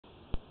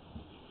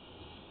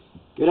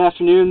Good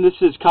afternoon, this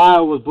is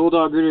Kyle with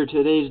Bulldog Rooter.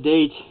 Today's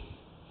date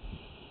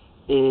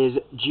is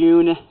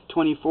June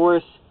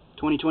 24th,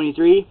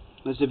 2023.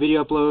 This is a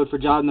video upload for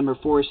job number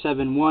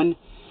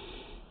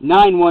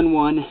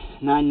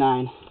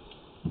 471-911-99.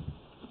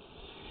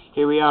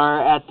 Here we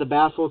are at the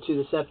baffle to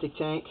the septic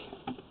tank.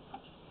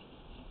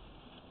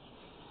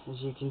 As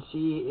you can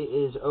see, it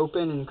is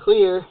open and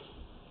clear.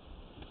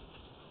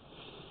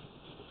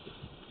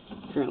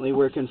 Currently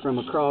working from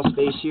a crawl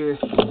space here.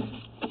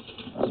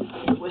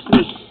 Bear with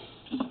me.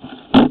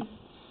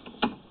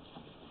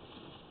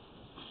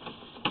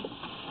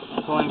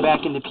 Pulling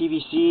back into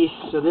PVC.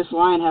 So this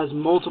line has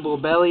multiple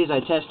bellies. I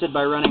tested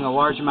by running a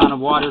large amount of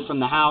water from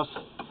the house.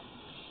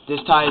 This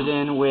ties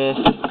in with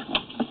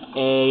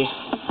a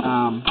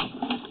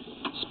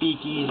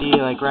speakeasy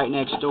like right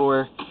next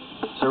door.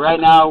 So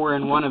right now we're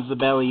in one of the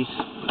bellies.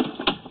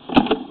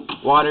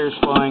 Water is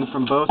flowing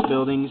from both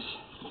buildings.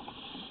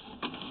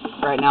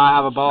 Right now I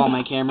have a ball on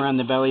my camera and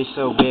the belly's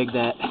so big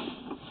that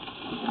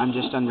I'm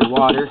just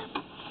underwater.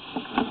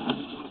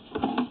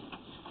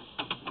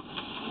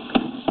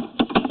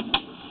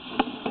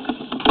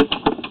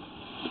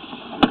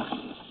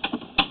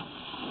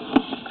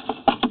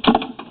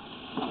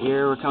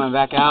 Here we're coming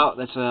back out.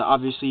 That's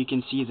obviously you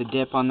can see the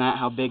dip on that,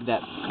 how big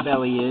that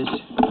belly is.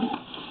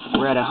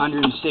 We're at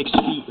 106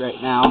 feet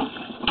right now.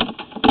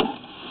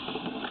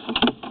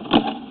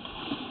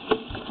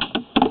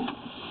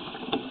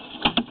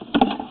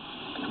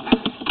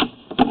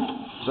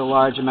 There's a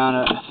large amount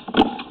of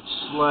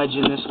sludge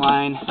in this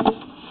line,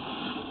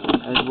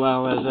 as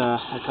well as a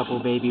couple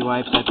baby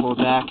wipes I pulled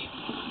back.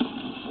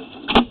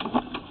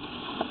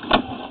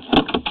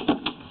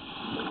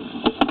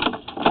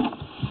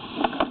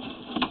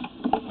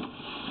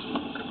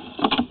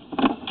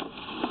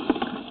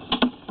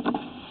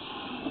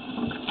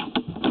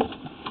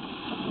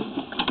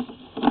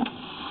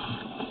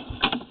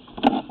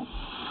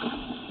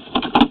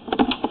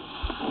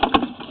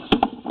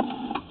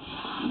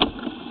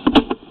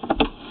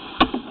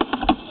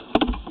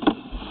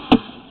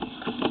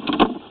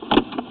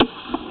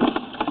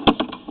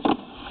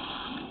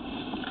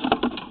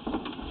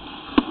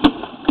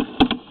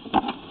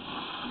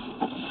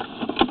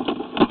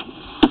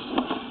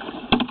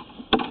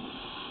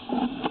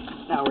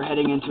 Now we're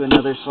heading into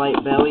another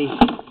slight belly.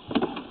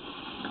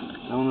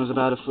 That one was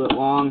about a foot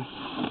long.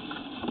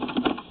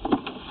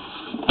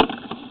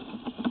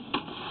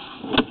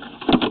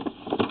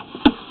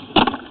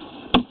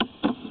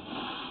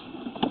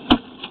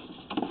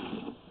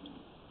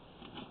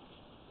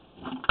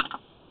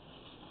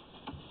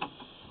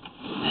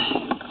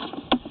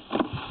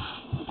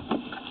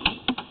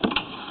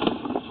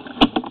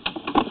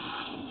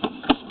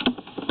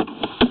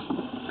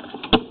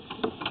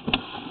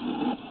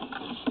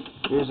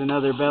 Here's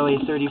another belly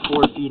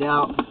 34 feet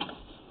out.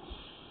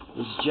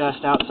 It's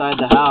just outside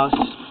the house.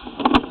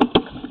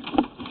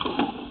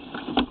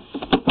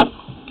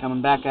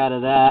 Coming back out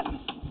of that,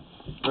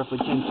 roughly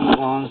 10 feet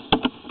long.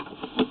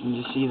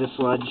 You just see the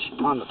sludge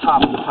on the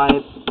top of the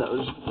pipe that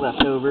was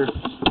left over.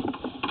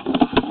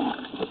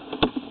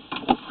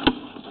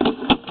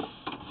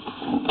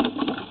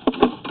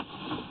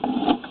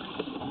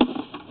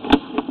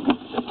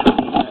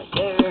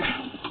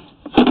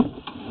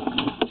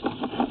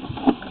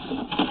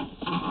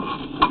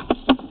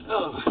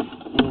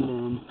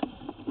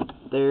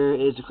 There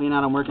is the clean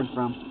out I'm working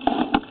from.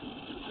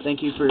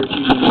 Thank you for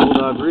choosing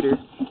Bulldog Rooter.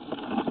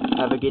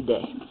 Have a good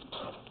day.